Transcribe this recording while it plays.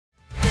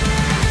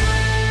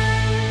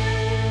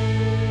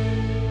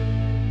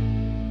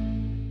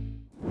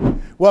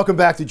Welcome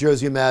back to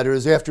Jersey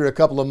Matters. After a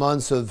couple of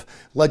months of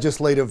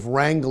legislative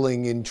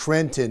wrangling in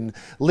Trenton,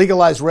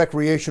 legalized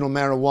recreational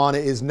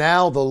marijuana is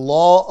now the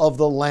law of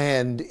the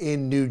land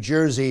in New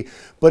Jersey,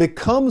 but it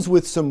comes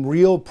with some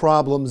real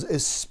problems,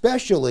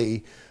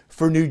 especially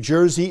for New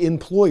Jersey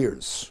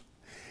employers.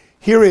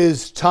 Here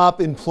is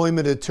top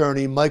employment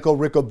attorney Michael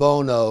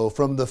Riccobono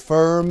from the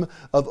firm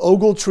of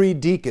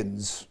Ogletree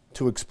Deacons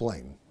to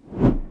explain.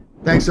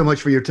 Thanks so much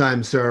for your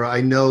time, sir.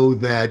 I know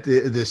that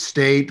the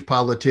state,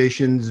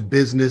 politicians,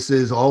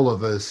 businesses, all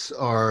of us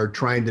are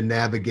trying to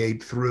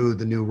navigate through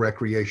the new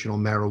recreational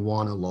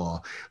marijuana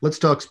law. Let's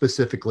talk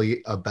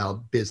specifically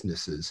about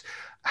businesses.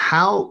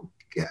 How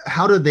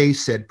do they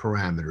set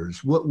parameters?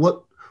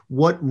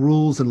 What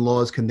rules and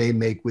laws can they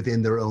make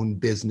within their own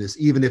business,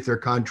 even if they're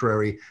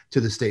contrary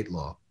to the state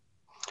law?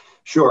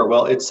 Sure.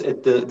 Well,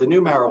 the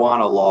new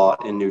marijuana law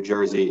in New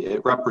Jersey.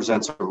 It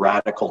represents a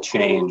radical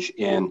change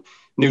in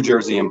New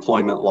Jersey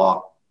employment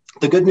law.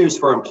 The good news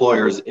for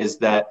employers is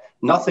that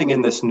nothing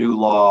in this new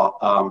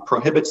law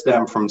prohibits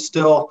them from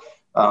still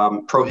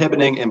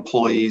prohibiting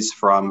employees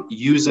from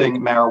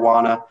using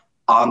marijuana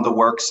on the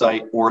work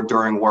site or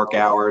during work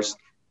hours.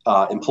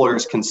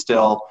 Employers can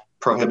still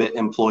prohibit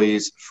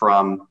employees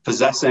from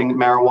possessing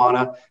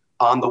marijuana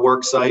on the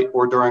work site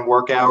or during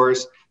work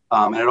hours.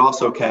 And it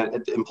also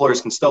employers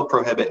can still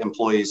prohibit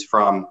employees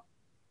from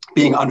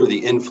being under the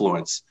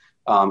influence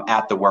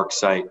at the work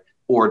site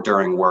or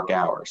during work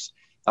hours.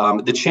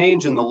 The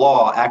change in the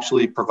law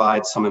actually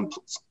provides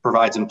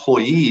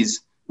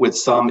employees with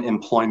some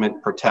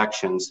employment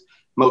protections.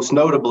 Most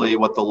notably,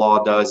 what the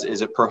law does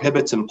is it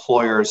prohibits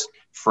employers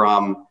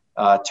from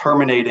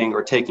terminating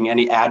or taking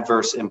any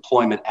adverse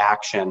employment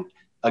action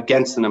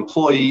against an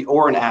employee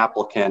or an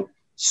applicant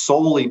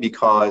solely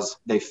because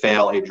they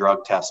fail a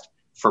drug test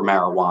for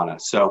marijuana.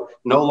 So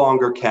no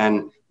longer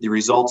can the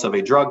results of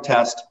a drug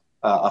test,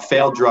 a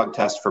failed drug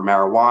test for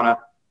marijuana,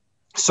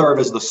 serve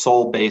as the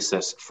sole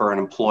basis for an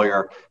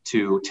employer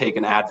to take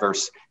an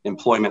adverse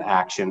employment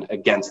action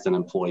against an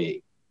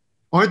employee.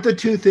 Aren't the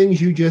two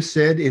things you just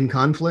said in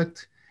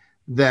conflict?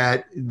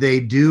 That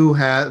you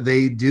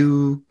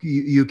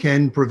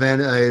can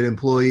prevent an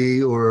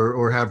employee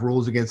or have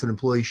rules against an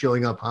employee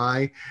showing up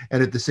high,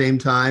 and at the same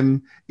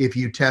time, if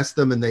you test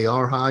them and they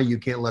are high, you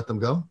can't let them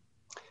go?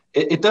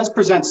 It does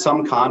present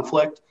some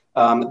conflict.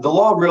 The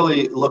law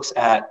really looks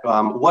at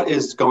what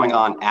is going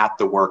on at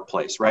the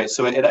workplace, right?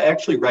 So it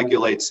actually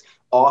regulates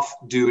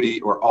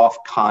off-duty or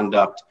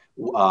off-conduct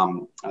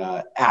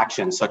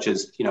actions, such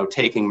as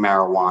taking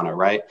marijuana,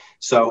 right?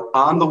 So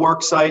on the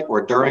work site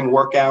or during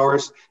work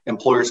hours,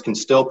 employers can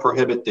still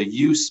prohibit the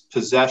use,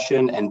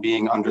 possession, and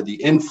being under the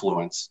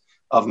influence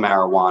of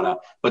marijuana,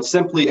 but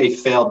simply a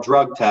failed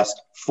drug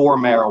test for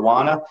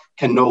marijuana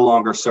can no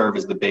longer serve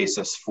as the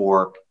basis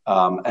for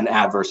an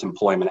adverse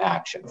employment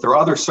action. If there are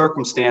other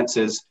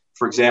circumstances,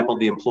 for example,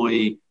 the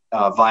employee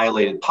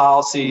violated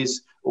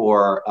policies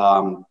or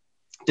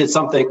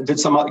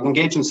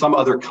engage in some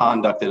other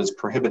conduct that is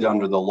prohibited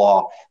under the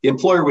law, the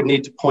employer would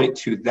need to point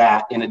to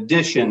that in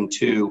addition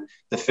to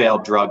the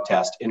failed drug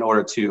test in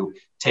order to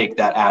take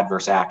that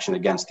adverse action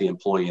against the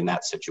employee in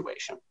that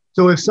situation.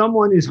 So if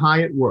someone is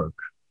high at work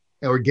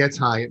or gets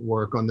high at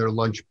work on their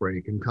lunch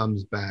break and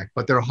comes back,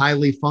 but they're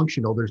highly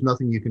functional, there's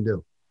nothing you can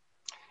do.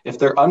 If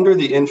they're under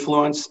the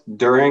influence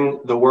during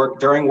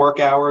work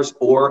hours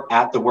or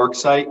at the work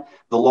site,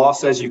 the law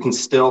says you can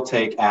still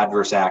take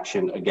adverse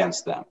action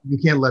against them. You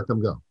can't let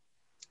them go.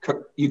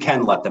 You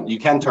can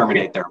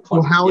terminate their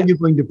employment. Well, how are you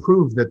going to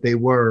prove that they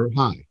were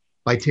high?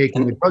 By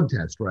taking the drug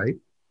test, right?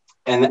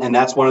 And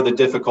that's one of the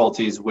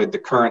difficulties with the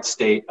current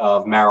state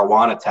of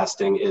marijuana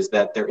testing is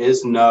that there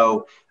is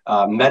no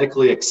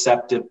medically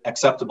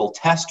acceptable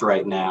test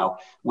right now,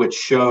 which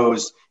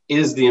shows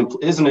is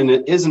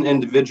an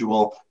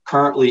individual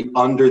currently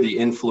under the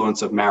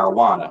influence of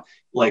marijuana,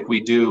 like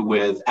we do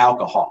with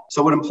alcohol.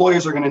 So what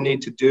employers are going to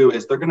need to do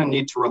is they're going to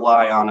need to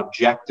rely on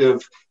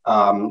objective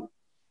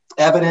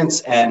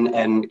evidence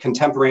and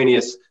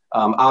contemporaneous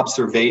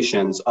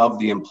observations of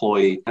the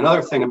employee.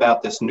 Another thing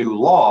about this new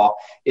law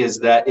is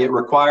that it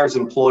requires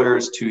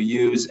employers to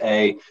use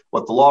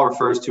what the law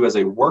refers to as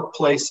a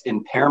workplace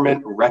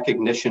impairment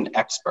recognition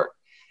expert.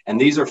 And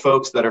these are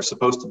folks that are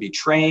supposed to be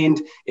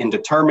trained in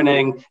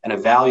determining and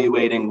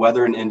evaluating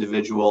whether an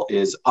individual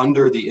is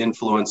under the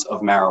influence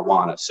of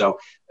marijuana. So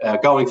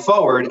going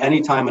forward,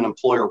 anytime an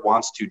employer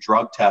wants to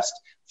drug test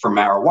for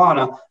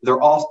marijuana,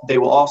 they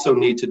will also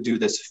need to do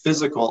this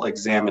physical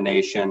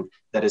examination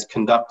that is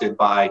conducted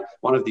by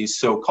one of these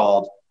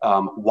so-called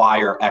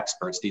WIRE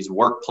experts, these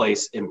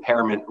workplace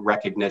impairment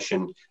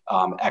recognition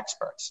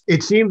experts.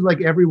 It seems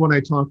like everyone I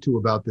talked to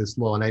about this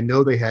law, and I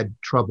know they had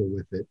trouble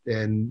with it,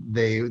 and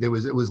it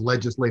was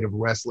legislative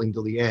wrestling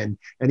till the end,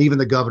 and even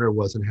the governor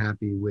wasn't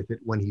happy with it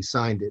when he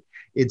signed it.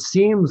 It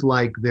seems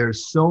like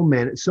there's so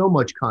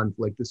much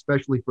conflict,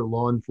 especially for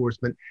law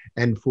enforcement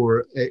and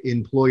for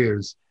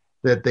employers,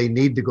 that they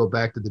need to go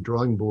back to the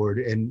drawing board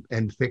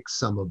and fix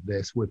some of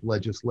this with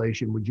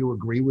legislation. Would you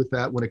agree with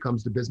that when it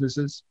comes to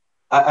businesses?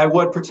 I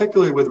would,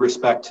 particularly with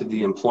respect to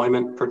the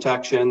employment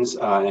protections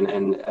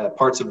and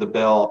parts of the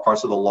bill,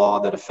 parts of the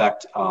law that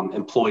affect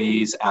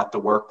employees at the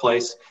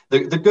workplace. The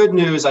good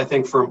news, I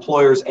think, for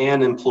employers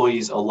and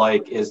employees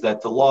alike is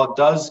that the law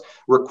does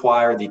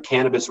require the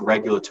Cannabis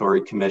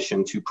Regulatory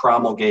Commission to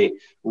promulgate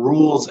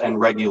rules and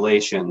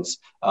regulations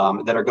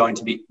that are going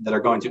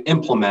to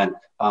implement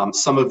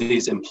some of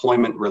these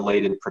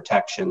employment-related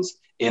protections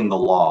in the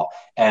law.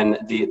 And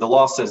the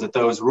law says that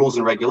those rules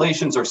and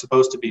regulations are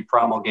supposed to be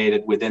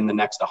promulgated within the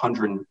next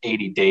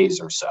 180 days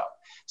or so.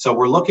 So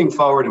we're looking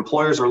forward,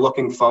 employers are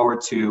looking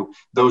forward to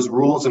those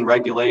rules and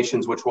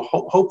regulations, which will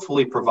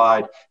hopefully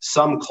provide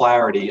some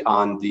clarity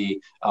on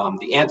the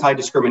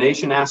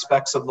anti-discrimination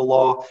aspects of the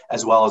law,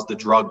 as well as the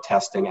drug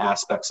testing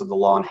aspects of the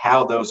law and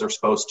how those are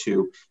supposed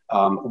to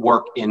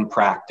work in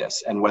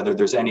practice, and whether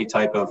there's any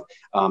type of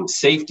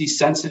safety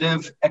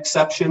sensitive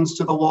exceptions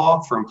to the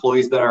law for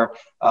employees that are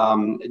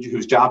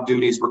whose job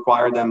duties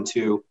require them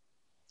to,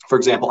 for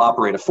example,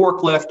 operate a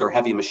forklift or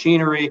heavy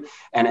machinery,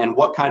 and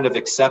what kind of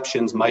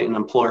exceptions might an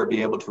employer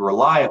be able to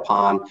rely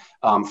upon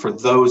for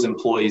those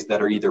employees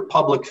that are either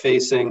public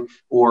facing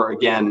or,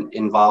 again,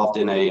 involved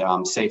in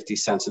a safety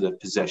sensitive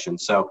position.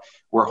 So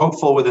we're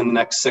hopeful within the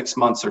next 6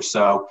 months or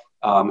so,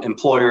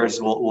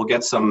 employers will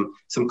get some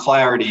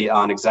clarity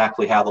on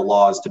exactly how the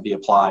law is to be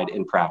applied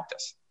in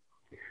practice.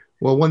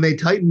 Well, when they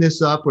tighten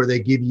this up or they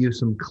give you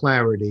some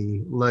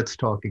clarity, let's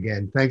talk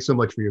again. Thanks so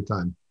much for your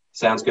time.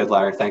 Sounds good,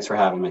 Larry. Thanks for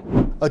having me.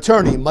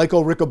 Attorney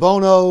Michael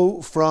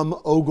Riccobono from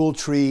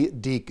Ogletree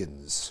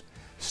Deacons.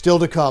 Still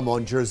to come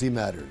on Jersey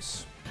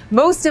Matters.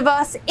 Most of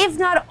us, if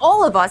not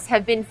all of us,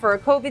 have been for a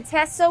COVID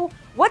test, so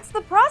what's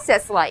the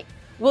process like?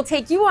 We'll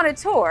take you on a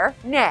tour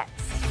next.